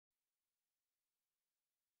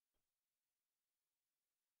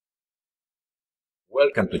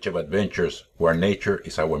Welcome to Chepu Adventures, where nature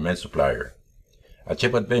is our main supplier. At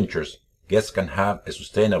Chepu Adventures, guests can have a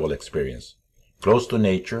sustainable experience, close to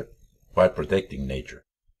nature while protecting nature.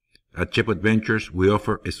 At Chepu Adventures, we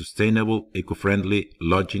offer a sustainable, eco-friendly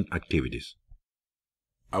lodging activities.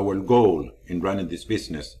 Our goal in running this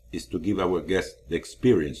business is to give our guests the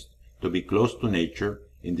experience to be close to nature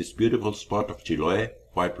in this beautiful spot of Chiloé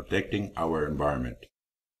while protecting our environment.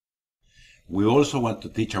 We also want to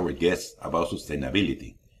teach our guests about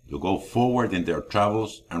sustainability, to go forward in their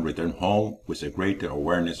travels and return home with a greater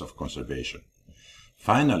awareness of conservation.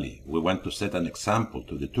 Finally, we want to set an example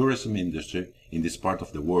to the tourism industry in this part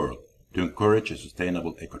of the world to encourage a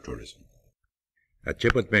sustainable ecotourism. At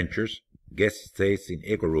Chepu Adventures, guests stay in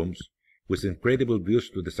eco rooms with incredible views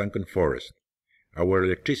to the sunken forest. Our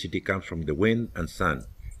electricity comes from the wind and sun.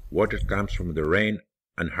 Water comes from the rain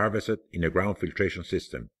and harvested in a ground filtration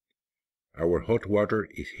system. Our hot water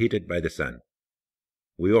is heated by the sun.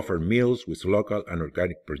 We offer meals with local and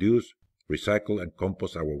organic produce, recycle and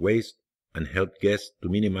compost our waste, and help guests to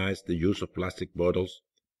minimize the use of plastic bottles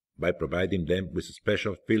by providing them with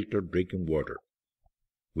special filtered drinking water.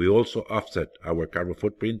 We also offset our carbon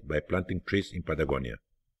footprint by planting trees in Patagonia.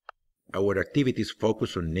 Our activities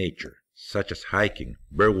focus on nature, such as hiking,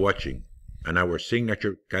 bird watching, and our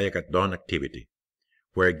signature kayak at dawn activity,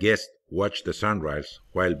 where guests watch the sunrise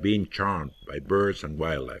while being charmed by birds and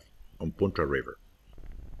wildlife on Punta River.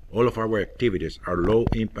 All of our activities are low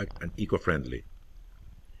impact and eco-friendly.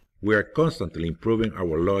 We are constantly improving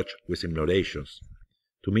our lodge with innovations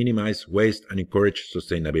to minimize waste and encourage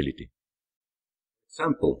sustainability. For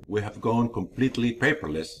example, we have gone completely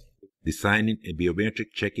paperless, designing a biometric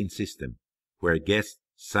check-in system where guests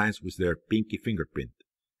sign with their pinky fingerprint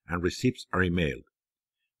and receipts are emailed.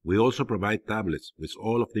 We also provide tablets with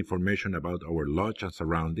all of the information about our lodge and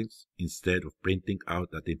surroundings instead of printing out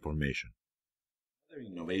that information. Another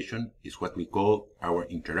innovation is what we call our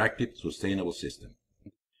interactive sustainable system.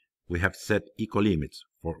 We have set eco-limits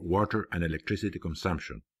for water and electricity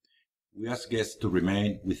consumption. We ask guests to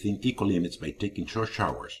remain within eco-limits by taking short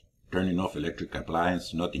showers, turning off electric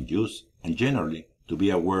appliances not in use, and generally to be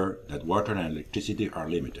aware that water and electricity are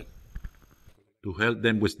limited. To help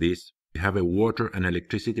them with this, we have a water and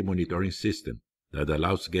electricity monitoring system that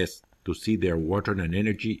allows guests to see their water and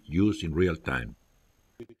energy use in real time.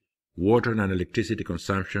 Water and electricity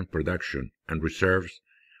consumption, production, and reserves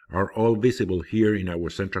are all visible here in our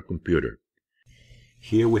central computer.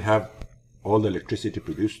 Here we have all the electricity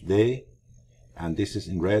produced today, and this is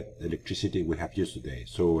in red the electricity we have used today,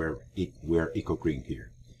 so we're eco-green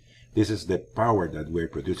here. This is the power that we're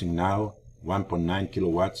producing now, 1.9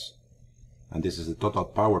 kilowatts, and this is the total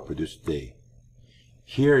power produced today.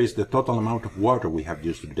 Here is the total amount of water we have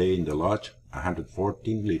used today in the lodge,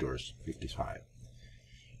 114 liters, 55.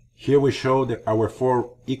 Here we show our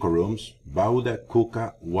four eco-rooms, Bauda,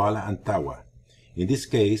 Cuca, Wala, and Tawa. In this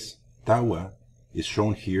case, Tawa is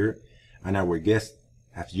shown here, and our guests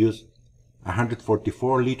have used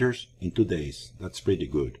 144 liters in 2 days. That's pretty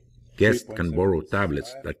good. Guests can borrow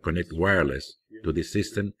tablets that connect wireless to the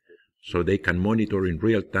system so they can monitor in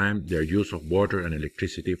real time their use of water and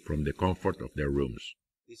electricity from the comfort of their rooms.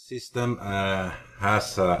 This system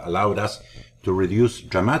has allowed us to reduce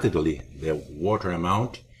dramatically the water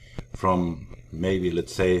amount from maybe,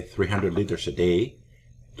 let's say, 300 liters a day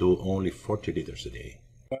to only 40 liters a day.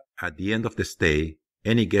 At the end of the stay,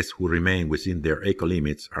 any guests who remain within their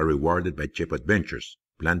eco-limits are rewarded by Chepu Adventures,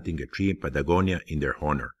 planting a tree in Patagonia in their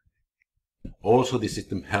honor. Also, the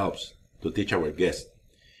system helps to teach our guests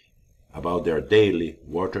about their daily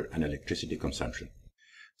water and electricity consumption,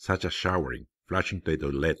 such as showering, flushing the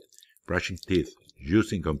toilet, brushing teeth,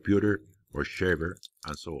 using computer or shaver,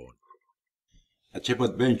 and so on. At Chepu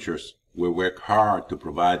Adventures, we work hard to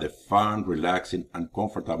provide a fun, relaxing, and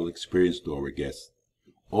comfortable experience to our guests,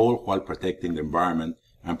 all while protecting the environment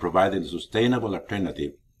and providing a sustainable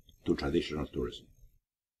alternative to traditional tourism.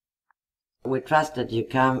 We trust that you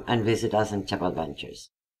come and visit us in Chepu Adventures.